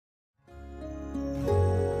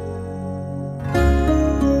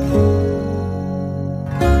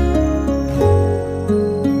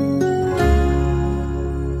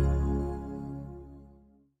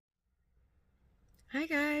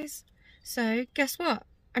So guess what?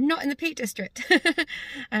 I'm not in the Peak District.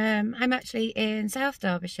 I'm actually in South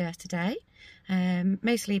Derbyshire today,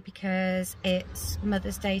 mostly because it's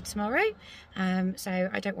Mother's Day tomorrow, so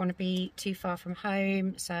I don't want to be too far from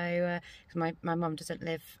home, so my mum doesn't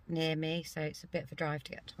live near me, so it's a bit of a drive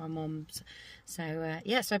to get to my mum's. So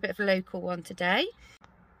yeah, so a bit of a local one today.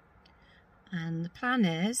 And the plan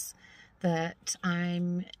is that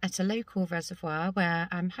I'm at a local reservoir where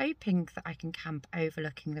I'm hoping that I can camp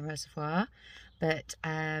overlooking the reservoir, but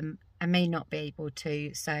I may not be able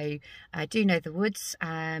to. So I do know the woods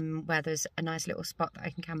where there's a nice little spot that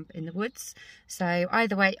I can camp in the woods. So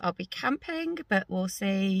either way, I'll be camping, but we'll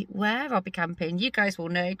see where I'll be camping. You guys will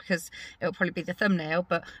know because it'll probably be the thumbnail,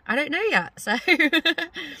 but I don't know yet. So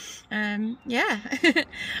yeah,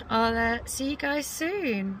 I'll see you guys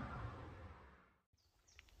soon.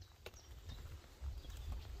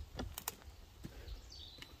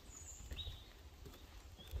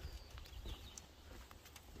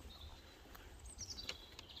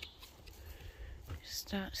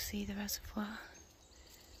 Start to see the reservoir.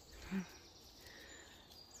 I've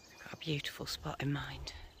got a beautiful spot in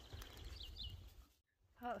mind.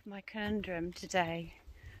 Part of my conundrum today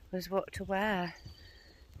was what to wear,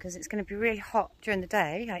 because it's going to be really hot during the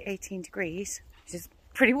day, like 18 degrees, which is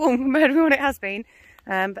pretty warm compared to what it has been,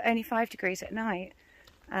 but only 5 degrees at night.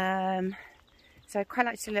 So I quite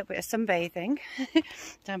like to do a little bit of sunbathing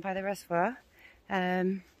down by the reservoir,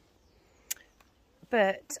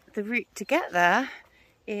 but the route to get there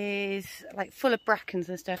is like full of brackens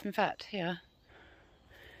and stuff. In fact, here,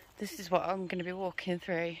 this is what I'm going to be walking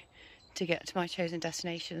through to get to my chosen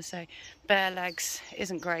destination. So bare legs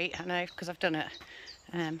isn't great, I know, because I've done it.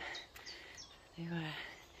 They were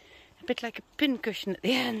a bit like a pincushion at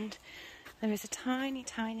the end. There is a tiny,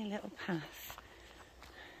 tiny little path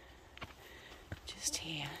just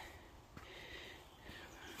here,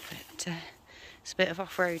 but it's a bit of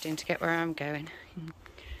off-roading to get where I'm going.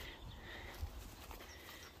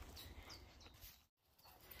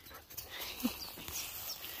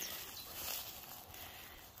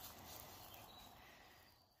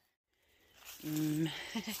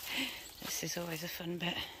 This is always a fun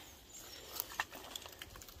bit.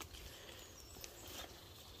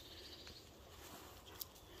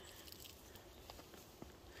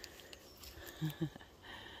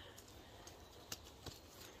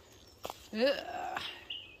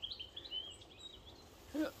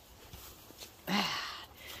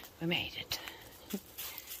 We made it.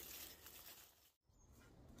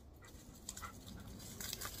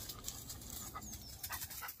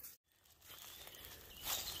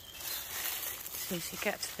 As you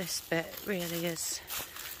get to this bit, it really is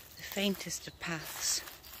the faintest of paths.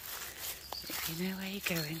 If you know where you're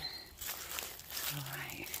going.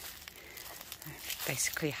 Alright.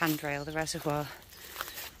 Basically handrail the reservoir,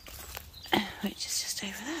 which is just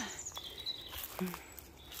over there.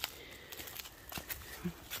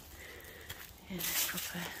 Yeah,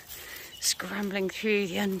 proper scrambling through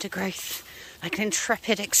the undergrowth like an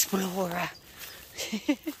intrepid explorer.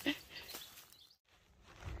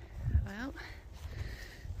 Well,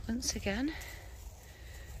 once again,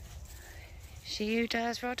 she who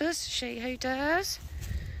dares rodders, she who dares.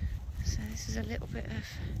 So this is a little bit of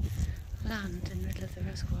land in the middle of the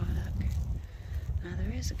reservoir, look. Now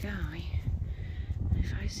there is a guy,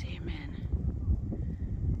 if I see him in,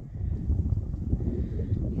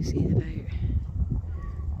 you see the boat.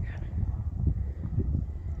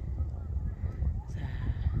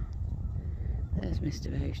 There's Mr.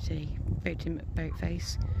 Boat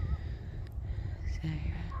Face. So,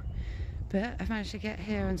 but I've managed to get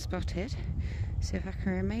here unspotted, so if I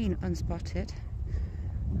can remain unspotted,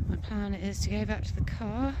 my plan is to go back to the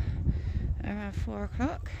car around 4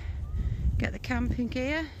 o'clock, get the camping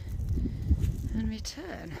gear and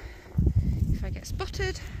return. If I get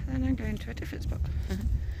spotted, then I'm going to a different spot.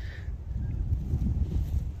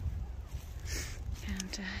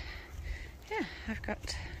 And yeah, I've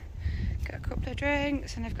got a couple of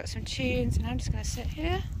drinks and I've got some tunes, and I'm just going to sit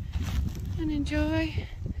here and enjoy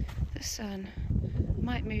the sun.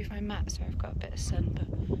 Might move my mat so I've got a bit of sun, but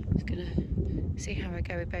I'm just going to see how I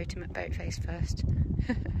go with Boat Face first.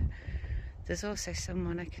 There's also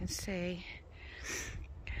someone I can see.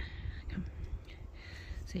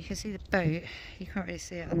 So you can see the boat, you can't really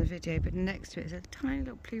see it on the video, but next to it is a tiny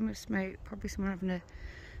little plume of smoke, probably someone having a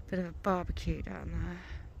bit of a barbecue down there.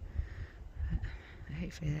 But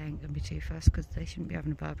hopefully they ain't going to be too fussed, because they shouldn't be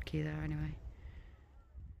having a barbecue there anyway.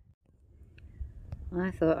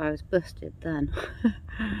 I thought I was busted then.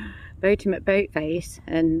 Boating at Boat Face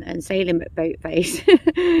and sailing at Boat Face.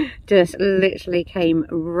 just literally came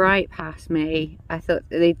right past me. I thought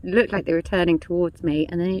they looked like they were turning towards me,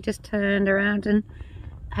 and then he just turned around and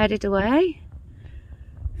headed away.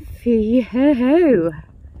 Phew.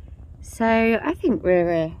 So I think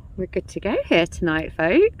we're good to go here tonight,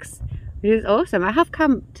 folks, which is awesome. I have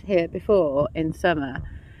camped here before in summer.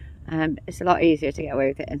 It's a lot easier to get away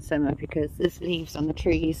with it in summer because there's leaves on the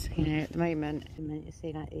trees, you know, at the moment. And then you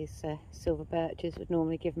see like these silver birches would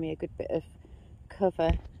normally give me a good bit of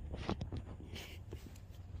cover.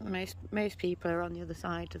 Most people are on the other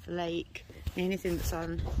side of the lake. The only thing that's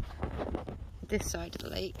on this side of the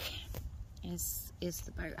lake is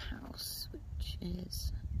the boathouse, which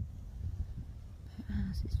is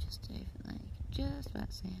just over the lake, just about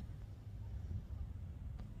to see it.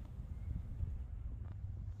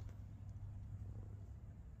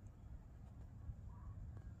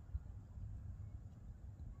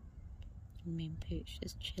 Me and Pooch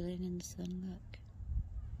just chilling in the sun, look.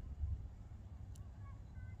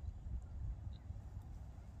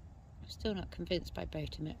 I'm still not convinced by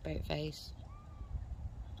boat face.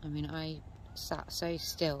 I mean, I sat so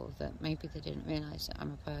still that maybe they didn't realise that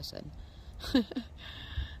I'm a person.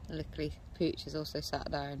 Luckily, Pooch has also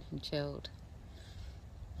sat down and chilled.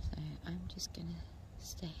 So I'm just gonna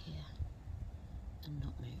stay here and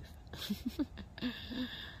not move.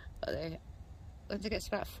 Although, once it gets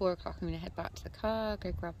about 4 o'clock, I'm going to head back to the car,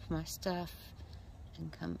 go grab my stuff,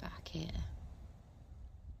 and come back here.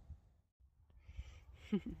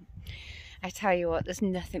 I tell you what, there's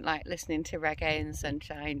nothing like listening to reggae in the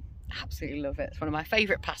sunshine. Absolutely love it. It's one of my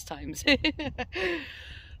favourite pastimes.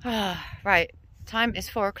 Right, time is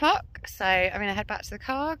 4 o'clock, so I'm going to head back to the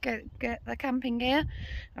car, get the camping gear.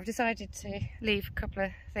 I've decided to leave a couple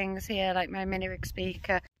of things here, like my mini rig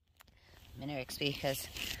speakers.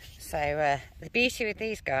 So the beauty with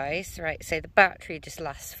these guys, right, so the battery just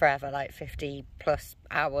lasts forever, like 50 plus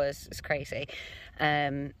hours. It's crazy.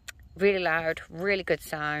 Really loud, really good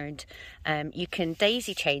sound. You can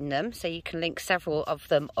daisy chain them, so you can link several of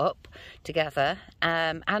them up together,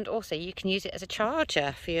 and also you can use it as a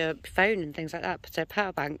charger for your phone and things like that, so a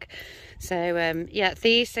power bank. So yeah,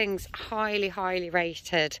 these things highly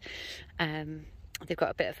rated. They've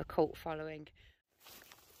got a bit of a cult following.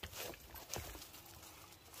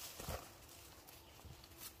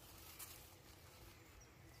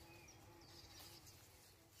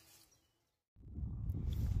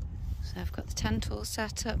 So I've got the tent all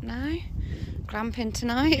set up now. Glamping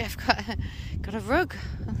tonight. I've got a rug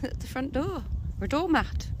at the front door, or a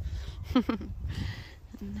doormat. And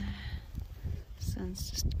the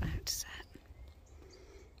sun's just about to set.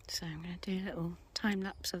 So I'm going to do a little time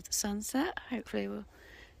lapse of the sunset. Hopefully we'll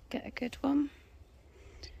get a good one.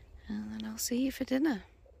 And then I'll see you for dinner.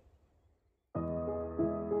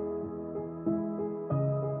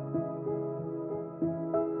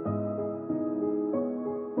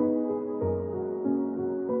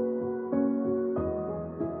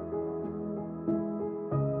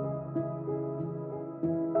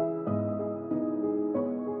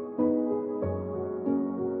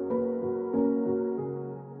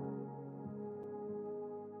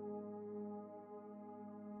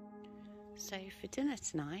 So for dinner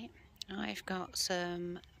tonight, I've got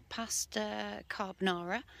some pasta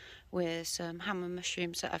carbonara with some ham and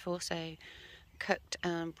mushrooms that I've also cooked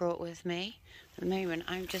and brought with me. At the moment,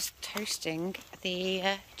 I'm just toasting the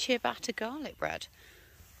ciabatta garlic bread.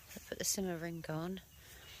 I'll put the simmer ring on.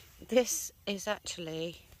 This is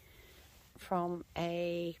actually from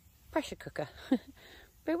a pressure cooker, but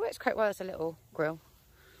it works quite well as a little grill.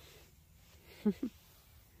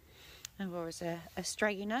 Or as a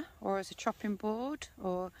strainer, or as a chopping board,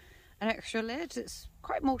 or an extra lid. It's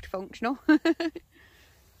quite multifunctional. I've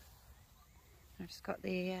just got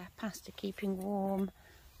the pasta keeping warm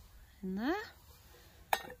in there,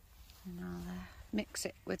 and I'll mix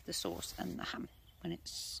it with the sauce and the ham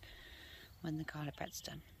when the garlic bread's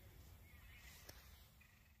done.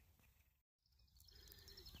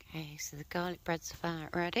 Okay, so the garlic bread's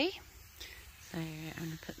about ready. So I'm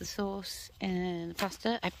going to put the sauce in the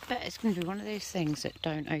pasta. I bet it's going to be one of those things that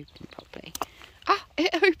don't open properly. Ah,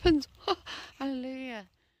 it opens! Oh, hallelujah!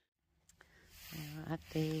 So I'll add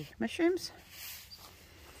the mushrooms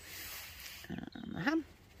and the ham.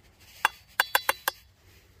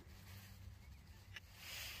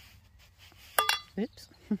 Oops.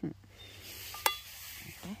 Okay.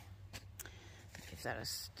 Give that a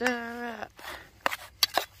stir up.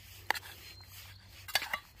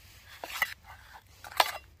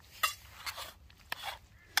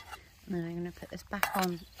 And then I'm going to put this back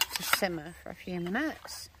on to simmer for a few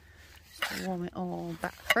minutes, just to warm it all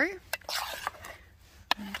back through.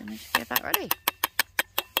 And then it should be about ready.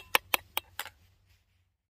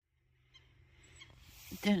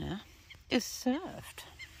 Dinner is served.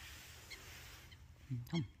 I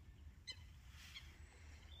think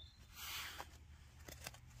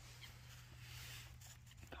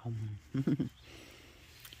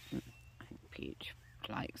Peach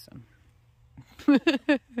likes them.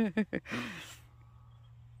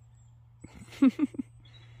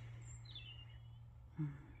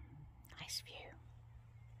 Nice view.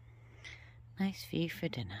 Nice view for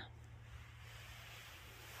dinner.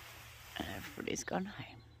 And everybody's gone home.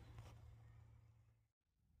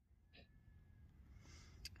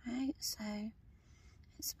 Right, so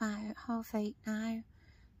it's about 7:30 now.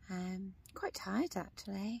 Quite tired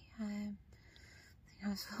actually. I think I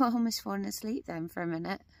was almost falling asleep then for a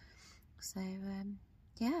minute. So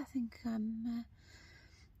yeah, I think I'm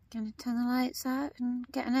going to turn the lights out and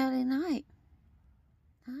get an early night.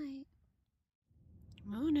 Night.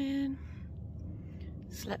 Morning.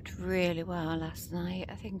 Slept really well last night.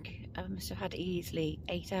 I think I must have had easily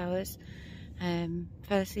 8 hours. Fell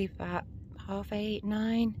asleep at 8:30,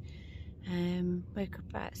 9. Woke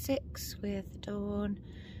up at 6 with the dawn.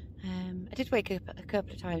 I did wake up a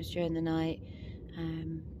couple of times during the night,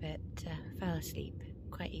 but fell asleep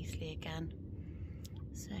quite easily again.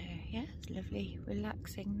 So yeah, it's a lovely,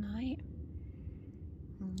 relaxing night.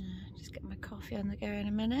 Just get my coffee on the go in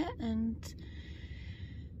a minute and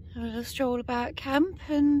have a little stroll about camp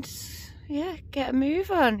and yeah, get a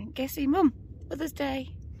move on. Go see Mum. Mother's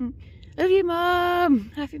Day. Love you,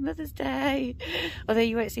 Mum. Happy Mother's Day. Although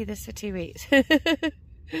you won't see this for 2 weeks.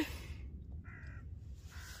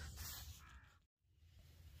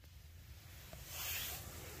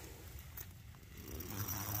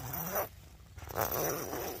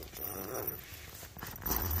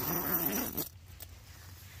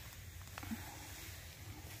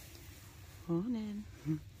 Morning.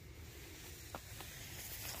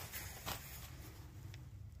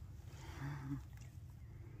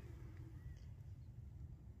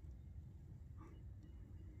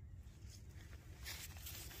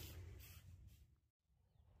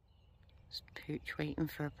 Just Pooch waiting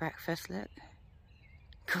for a breakfast, look.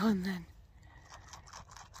 Go on then.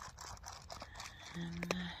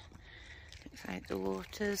 And looks like the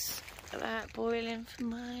water's about boiling for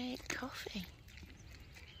my coffee.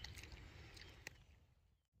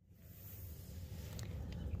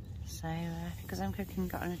 So, because I'm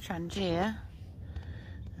cooking on a trangier,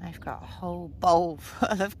 I've got a whole bowl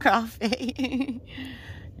full of coffee.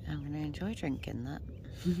 I'm going to enjoy drinking that.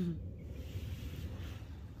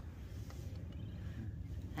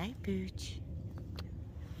 Hi, Pooch.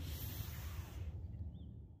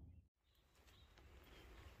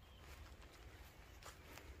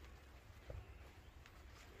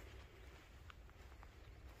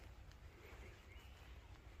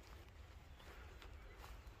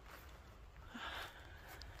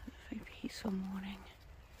 Peaceful morning.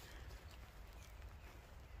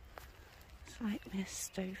 Slight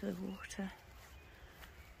mist over the water.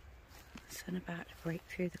 The sun about to break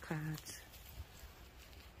through the clouds.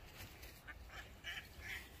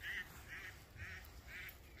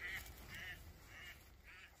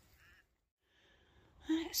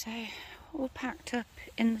 Right, so all packed up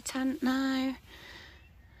in the tent now.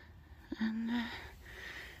 And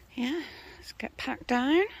yeah, let's get packed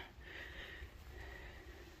down.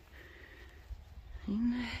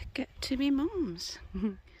 And get to me mum's.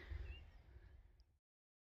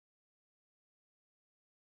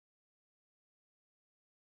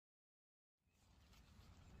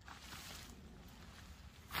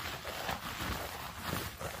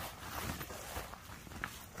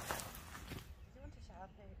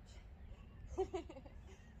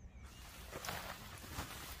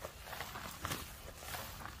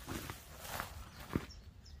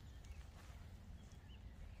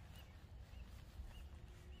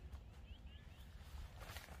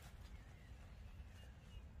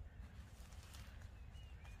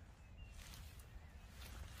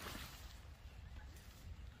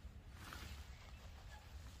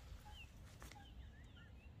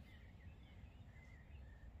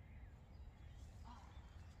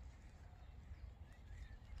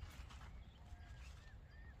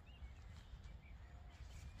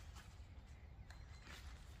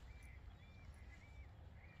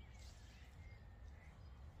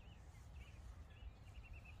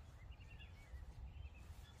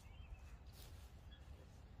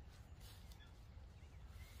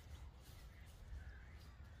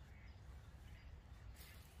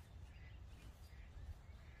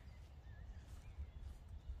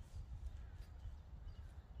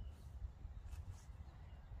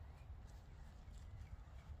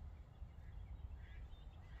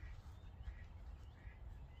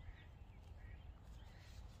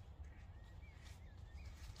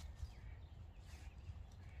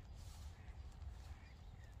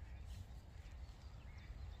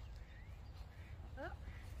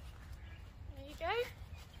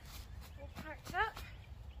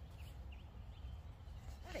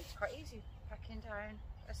 down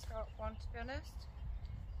a Scarp one, to be honest.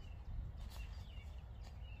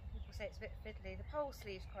 People say it's a bit fiddly. The pole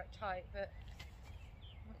sleeve's quite tight, but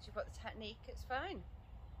once you've got the technique, it's fine.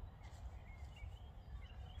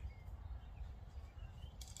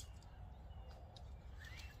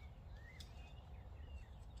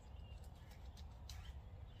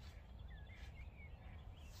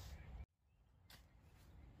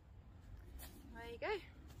 There you go.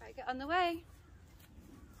 Better get on the way.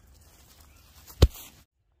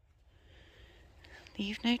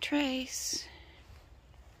 Leave no trace.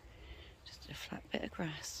 Just a flat bit of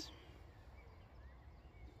grass.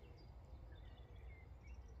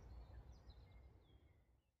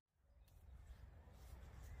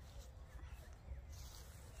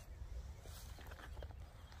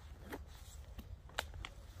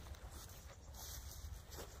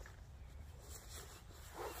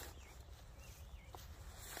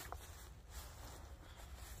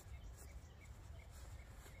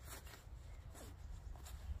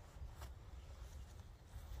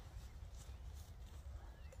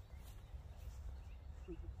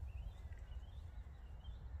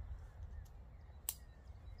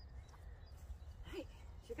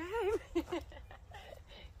 Should we go home?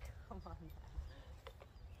 Come on now.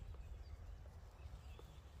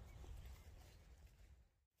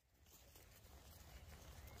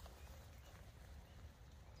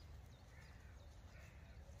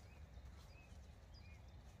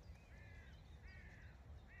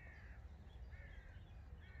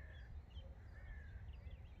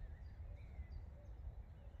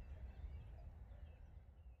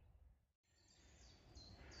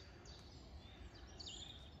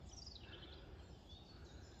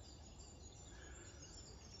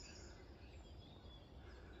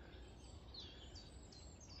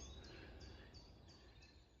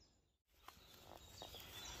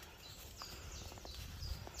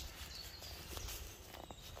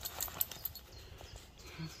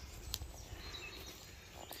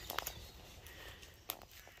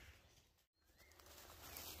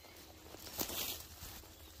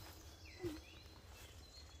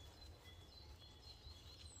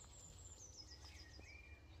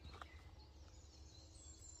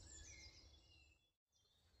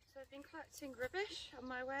 I've been collecting rubbish on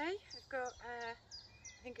my way. I've got, I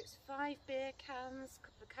think it's 5 beer cans, a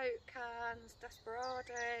couple of Coke cans,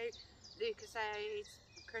 Desperado, Lucasades,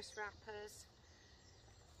 crisp wrappers.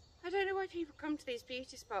 I don't know why people come to these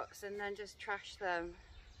beauty spots and then just trash them.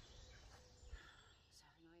 So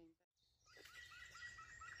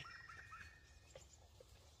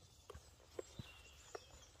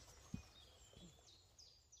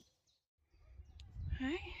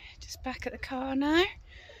annoying. Right, just back at the car now.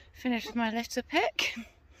 Finished with my litter pick.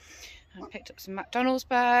 I picked up some McDonald's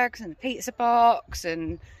bags and a pizza box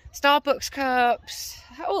and Starbucks cups,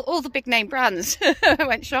 all the big name brands. I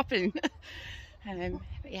went shopping.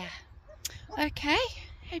 But yeah, okay,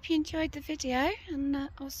 hope you enjoyed the video, and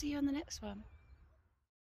I'll see you on the next one.